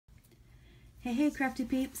Hey, hey, crafty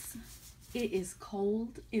peeps. It is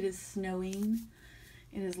cold, it is snowing,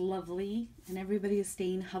 it is lovely, and everybody is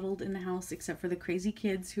staying huddled in the house except for the crazy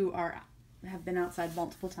kids who have been outside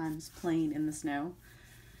multiple times playing in the snow.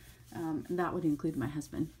 And that would include my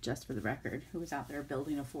husband, just for the record, who was out there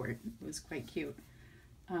building a fort. It was quite cute.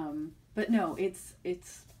 But no, it's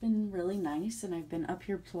been really nice, and I've been up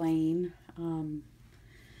here playing. Haven't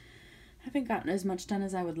gotten as much done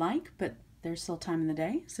as I would like, but there's still time in the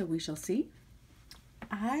day, so we shall see.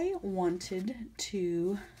 I wanted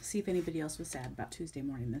to see if anybody else was sad about Tuesday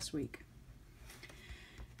morning this week.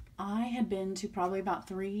 I had been to probably about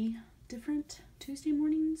 3 different Tuesday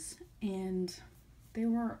mornings, and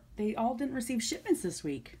they all didn't receive shipments this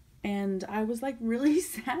week, and I was like really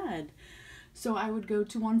sad. So I would go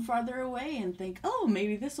to one farther away and think, oh,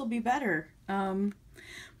 maybe this will be better.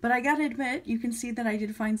 But I gotta admit, you can see that I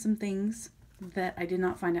did find some things that I did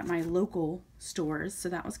not find at my local stores, so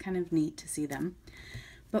that was kind of neat to see them.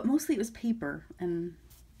 But mostly it was paper, and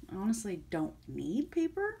I honestly don't need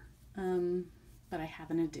paper, but I have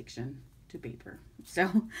an addiction to paper.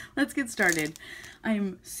 So let's get started.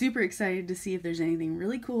 I'm super excited to see if there's anything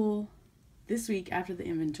really cool this week after the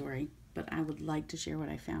inventory, but I would like to share what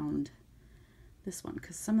I found this one,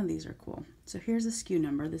 because some of these are cool. So here's a SKU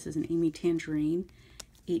number. This is an Amy Tangerine,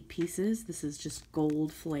 8 pieces. This is just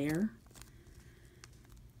gold flare.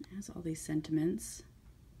 It has all these sentiments.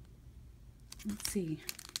 Let's see.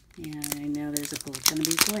 Yeah, I know there's a gold gonna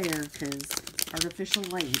be glare because artificial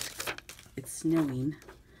light. It's snowing.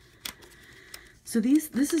 So this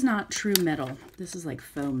is not true metal. This is like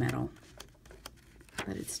faux metal,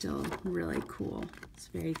 but it's still really cool. It's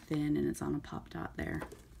very thin and it's on a pop dot there.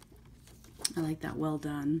 I like that. Well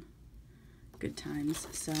done. Good times.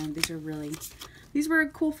 So these were a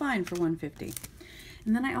cool find for $150.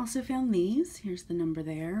 And then I also found these. Here's the number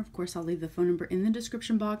there. Of course, I'll leave the phone number in the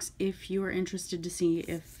description box if you are interested to see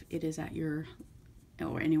if it is at your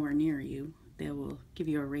or anywhere near you. They will give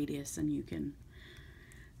you a radius and you can,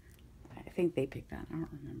 I think they picked that. I don't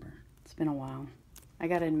remember. It's been a while. I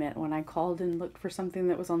gotta admit, when I called and looked for something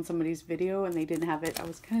that was on somebody's video and they didn't have it, I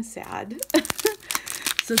was kind of sad.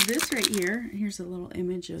 So this right here, here's a little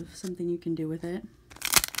image of something you can do with it.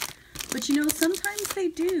 But you know, sometimes they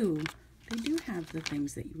do. They do have the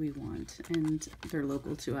things that we want, and they're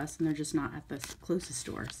local to us, and they're just not at the closest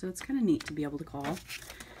store. So it's kind of neat to be able to call.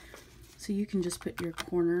 So you can just put your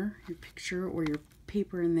corner, your picture, or your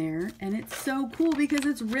paper in there, and it's so cool because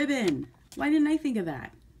it's ribbon. Why didn't I think of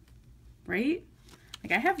that? Right?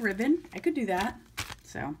 Like, I have ribbon. I could do that.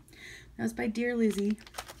 So that was by Dear Lizzie.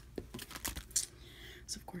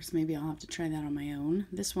 So of course, maybe I'll have to try that on my own.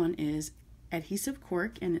 This one is Adhesive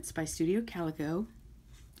Cork, and it's by Studio Calico.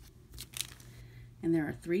 And there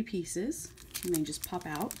are 3 pieces, and they just pop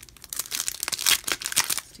out.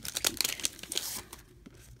 Let's take a peek.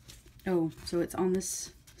 Oh, so it's on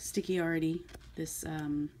this sticky already. This,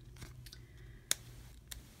 what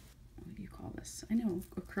do you call this? I know,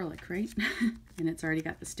 acrylic, right? And it's already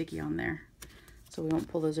got the sticky on there. So we won't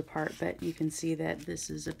pull those apart, but you can see that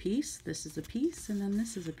this is a piece, this is a piece, and then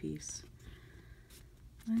this is a piece.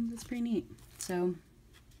 I think that's pretty neat. So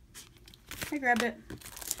I grabbed it.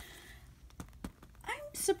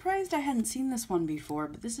 Surprised I hadn't seen this one before,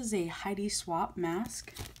 but this is a Heidi Swapp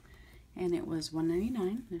mask, and it was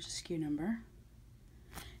 $1.99. There's a SKU number,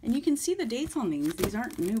 and you can see the dates on these. These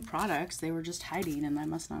aren't new products. They were just hiding, and I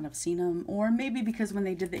must not have seen them, or maybe because when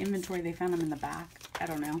they did the inventory they found them in the back. I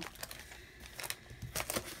don't know.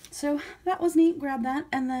 So that was neat. Grab that,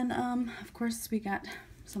 and then of course we got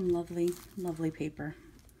some lovely paper.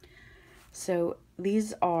 So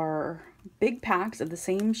these are big packs of the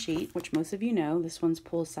same sheet, which most of you know. This one's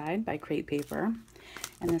Poolside by Crate Paper,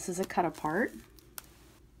 and this is a cut apart,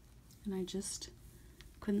 and I just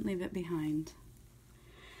couldn't leave it behind.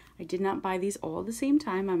 I did not buy these all at the same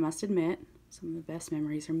time, I must admit. Some of the best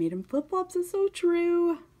memories are made in flip-flops. It's so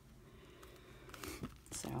true.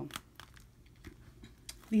 So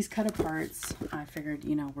these cut aparts, I figured,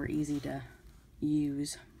 you know, were easy to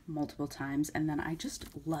use multiple times, and then I just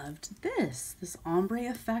loved this ombre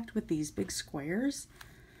effect with these big squares.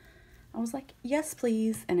 I was like, yes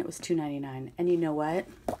please, and it was $2.99. And you know what,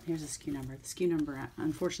 here's a SKU number. The SKU number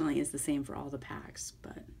unfortunately is the same for all the packs,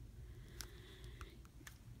 but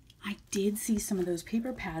I did see some of those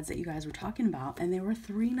paper pads that you guys were talking about, and they were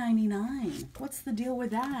 $3.99. What's the deal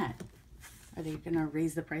with that? Are they gonna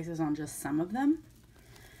raise the prices on just some of them?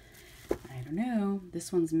 I don't know.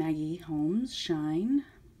 This one's Maggie Holmes Shine.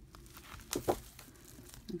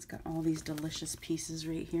 It's got all these delicious pieces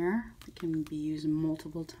right here. It can be used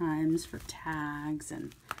multiple times for tags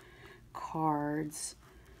and cards.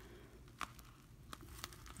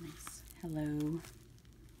 Nice. Hello.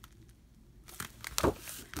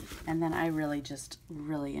 And then I really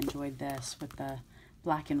enjoyed this with the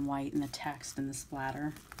black and white and the text and the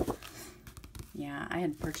splatter. Yeah, I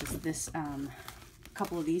had purchased this, a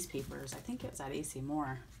couple of these papers. I think it was at AC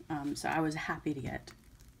Moore. So I was happy to get,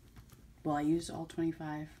 well, I used all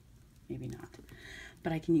 25, maybe not,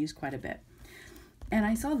 but I can use quite a bit. And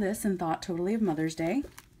I saw this and thought totally of Mother's Day.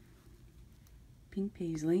 Pink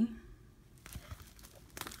paisley.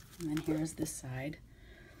 And then here's this side.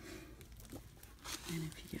 And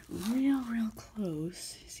if you get real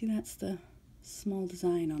close, you see that's the small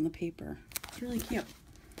design on the paper. It's really cute.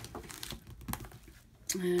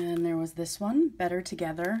 And there was this one, Better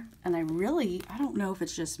Together. And I don't know if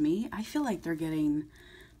it's just me. I feel like they're getting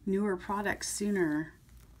newer products sooner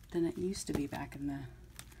than it used to be back in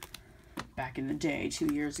the day,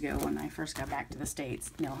 2 years ago when I first got back to the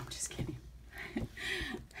States. No, I'm just kidding.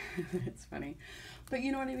 It's funny. But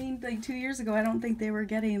you know what I mean? Like 2 years ago, I don't think they were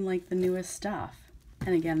getting like the newest stuff.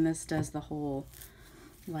 And again, this does the whole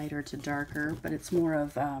lighter to darker, but it's more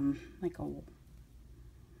of like I want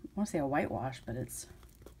to say a whitewash, but it's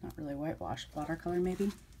not really whitewash. Watercolor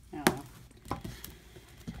maybe? I don't know.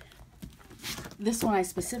 This one I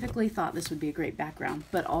specifically thought this would be a great background,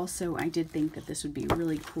 but also I did think that this would be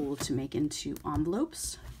really cool to make into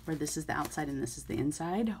envelopes, where this is the outside and this is the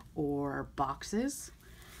inside, or boxes,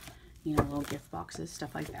 you know, little gift boxes,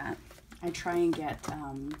 stuff like that. I try and get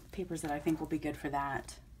papers that I think will be good for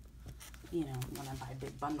that, you know, when I buy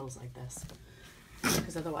big bundles like this.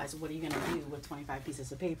 Because otherwise, what are you going to do with 25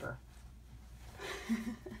 pieces of paper?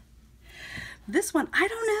 This one, I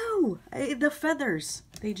don't know. The feathers,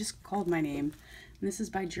 they just called my name. And this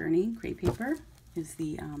is by Journey. Great Paper is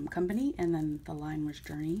the company, and then the line was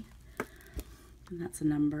Journey. And that's a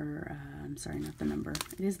number, I'm sorry, not the number.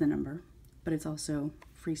 It is the number, but it's also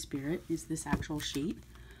Free Spirit is this actual sheet.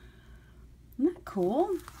 Isn't that cool?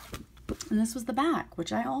 And this was the back,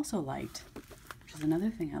 which I also liked, which is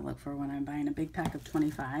another thing I look for when I'm buying a big pack of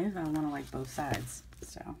 25. I want to like both sides.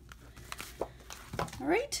 So, all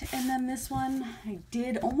right. And then this one, I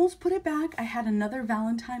did almost put it back. I had another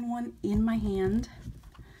Valentine one in my hand,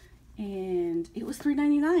 and it was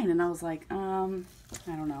 $3.99, and I was like, I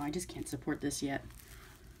don't know. I just can't support this yet.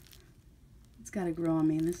 It's got to grow on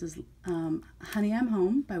me. And this is Honey, I'm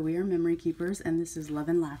Home by We Are Memory Keepers, and this is Love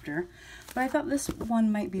and Laughter. But I thought this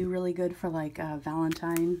one might be really good for like a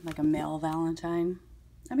Valentine, like a male Valentine.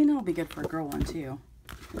 I mean, it'll be good for a girl one too.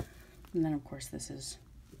 And then of course this is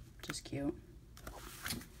just cute.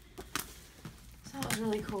 So that was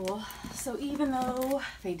really cool. So even though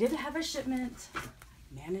they did have a shipment,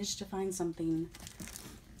 I managed to find something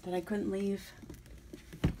that I couldn't leave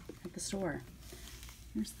at the store.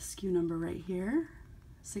 Here's the SKU number right here,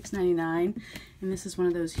 $6.99, and this is one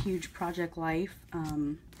of those huge Project Life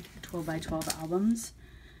 12 by 12 albums.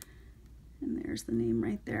 And there's the name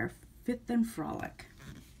right there, Fifth and Frolic.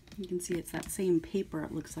 You can see it's that same paper.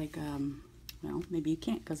 It looks like, well, maybe you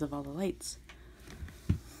can't because of all the lights.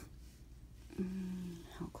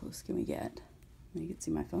 How close can we get? You can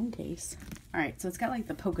see my phone case. All right, so it's got like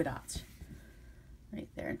the polka dots right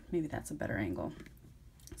there. Maybe that's a better angle.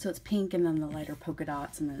 So it's pink and then the lighter polka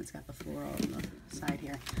dots, and then it's got the floral on the side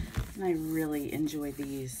here. And I really enjoy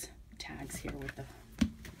these tags here with the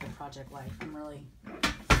Project Life. I'm really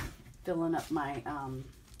filling up my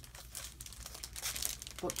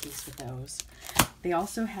bookcase with those. They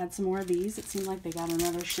also had some more of these. It seemed like they got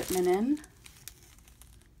another shipment in.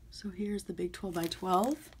 So here's the big 12 by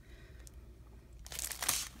 12.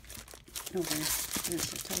 Oh, there's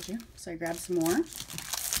it tells you. So I grabbed some more.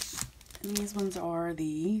 And these ones are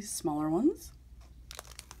the smaller ones,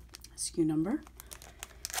 SKU number.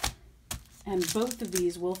 And both of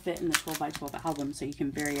these will fit in the 12 by 12 album, so you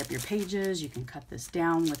can vary up your pages. You can cut this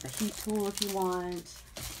down with a heat tool if you want,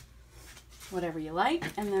 whatever you like.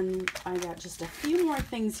 And then I got just a few more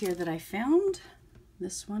things here that I found.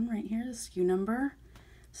 This one right here, the SKU number.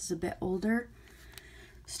 This is a bit older.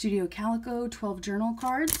 Studio Calico 12 journal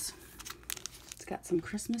cards. It's got some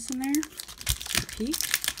Christmas in there. Take a peek.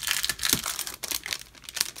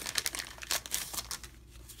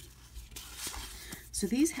 So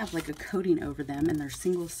these have like a coating over them, and they're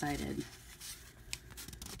single-sided.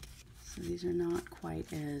 So these are not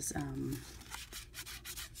quite as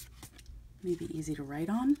maybe easy to write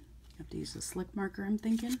on. You have to use a slick marker, I'm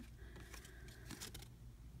thinking.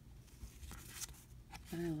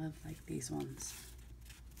 But I love like these ones.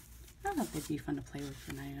 I thought they'd be fun to play with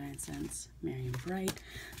for 99 cents. Merry and Bright.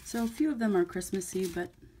 So a few of them are Christmassy, but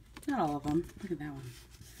not all of them. Look at that one.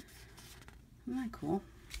 Isn't that cool?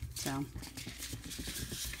 So.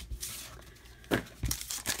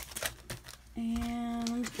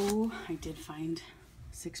 And, oh, I did find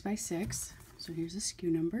 6x6. So here's a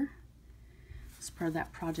SKU number. It's part of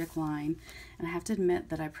that project line. And I have to admit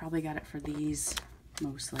that I probably got it for these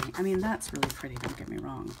mostly. I mean, that's really pretty, don't get me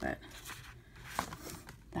wrong, but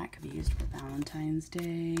that could be used for Valentine's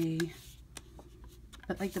Day.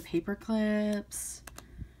 But like the paper clips,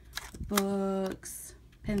 the books,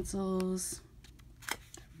 pencils,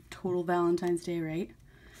 total Valentine's Day, right?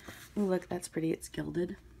 Oh, look, that's pretty. It's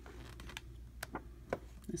gilded.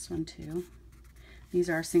 This one too. These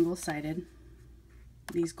are single-sided.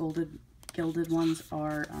 These gilded ones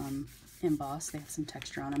are embossed. They have some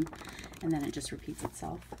texture on them, and then it just repeats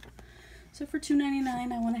itself. So for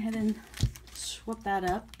 $2.99, I went ahead and swooped that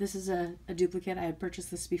up. This is a duplicate. I had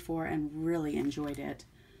purchased this before and really enjoyed it,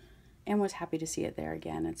 and was happy to see it there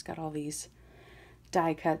again. It's got all these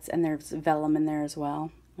die cuts, and there's vellum in there as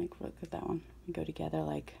well. Like, look at that one. We go together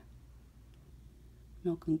like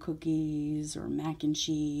milk and cookies or mac and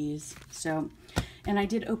cheese. So, and I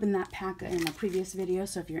did open that pack in a previous video,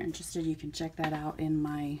 so if you're interested, you can check that out in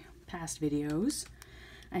my past videos.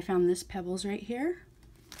 I found this Pebbles right here.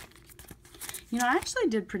 You know, I actually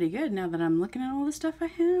did pretty good now that I'm looking at all the stuff I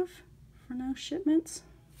have for no shipments.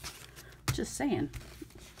 Just saying.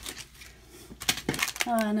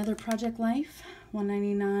 Another Project Life,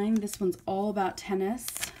 $1.99. This one's all about tennis,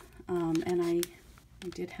 and I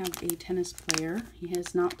did have a tennis player. He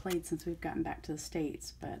has not played since we've gotten back to the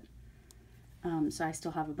States, but so I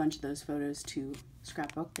still have a bunch of those photos to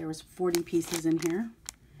scrapbook. There was 40 pieces in here.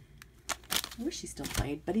 I wish he still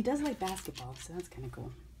played, but he does like basketball, so that's kind of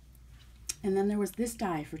cool. And then there was this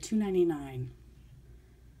die for $2.99.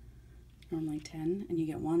 Normally 10, and you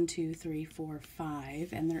get 1, 2, 3, 4,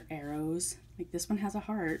 5, and they're arrows. Like this one has a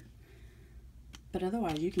heart, but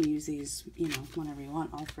otherwise you can use these, you know, whenever you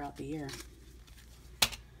want, all throughout the year.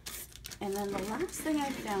 And then the last thing I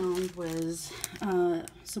found was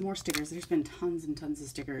some more stickers. There's been tons and tons of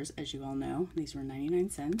stickers, as you all know. These were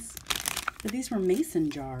 99 cents. But these were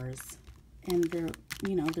mason jars. And they're,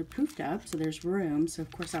 you know, they're poofed up, so there's room. So,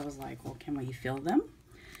 of course, I was like, well, can we fill them?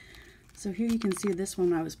 So here you can see this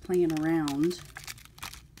one I was playing around.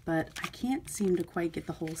 But I can't seem to quite get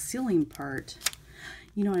the whole sealing part.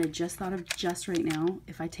 You know what I just thought of just right now?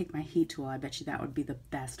 If I take my heat tool, I bet you that would be the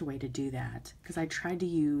best way to do that. Because I tried to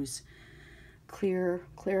use clear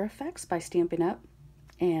effects by Stampin' Up,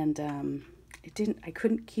 and I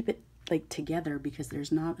couldn't keep it like together because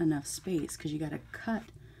there's not enough space, because you got to cut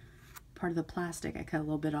part of the plastic. I cut a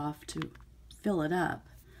little bit off to fill it up,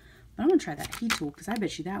 but I'm gonna try that heat tool because I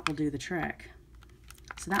bet you that will do the trick.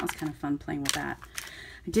 So that was kind of fun playing with that.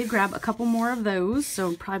 I did grab a couple more of those,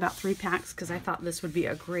 so probably about 3 packs, because I thought this would be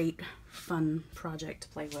a great fun project to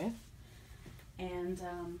play with. And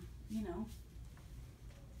you know,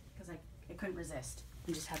 because I couldn't resist.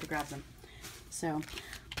 I just had to grab them. So,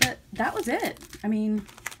 but that was it. I mean,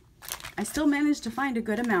 I still managed to find a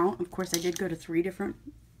good amount. Of course, I did go to 3 different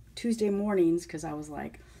Tuesday mornings because I was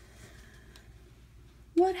like,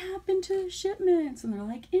 what happened to shipments? And they're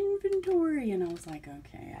like, inventory. And I was like,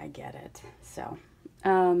 okay, I get it. So,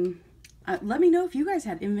 let me know if you guys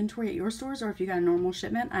had inventory at your stores or if you got a normal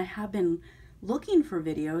shipment. I have been looking for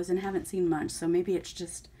videos and haven't seen much. So maybe it's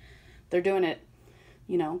just they're doing it,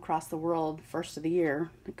 you know, across the world, first of the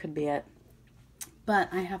year. It could be it. But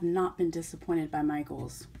I have not been disappointed by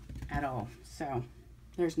Michaels at all. So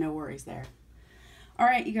there's no worries there. All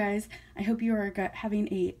right, you guys, I hope you are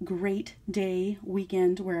having a great day,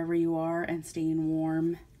 weekend, wherever you are, and staying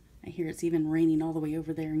warm. I hear it's even raining all the way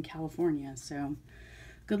over there in California. So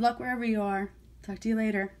good luck wherever you are. Talk to you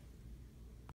later.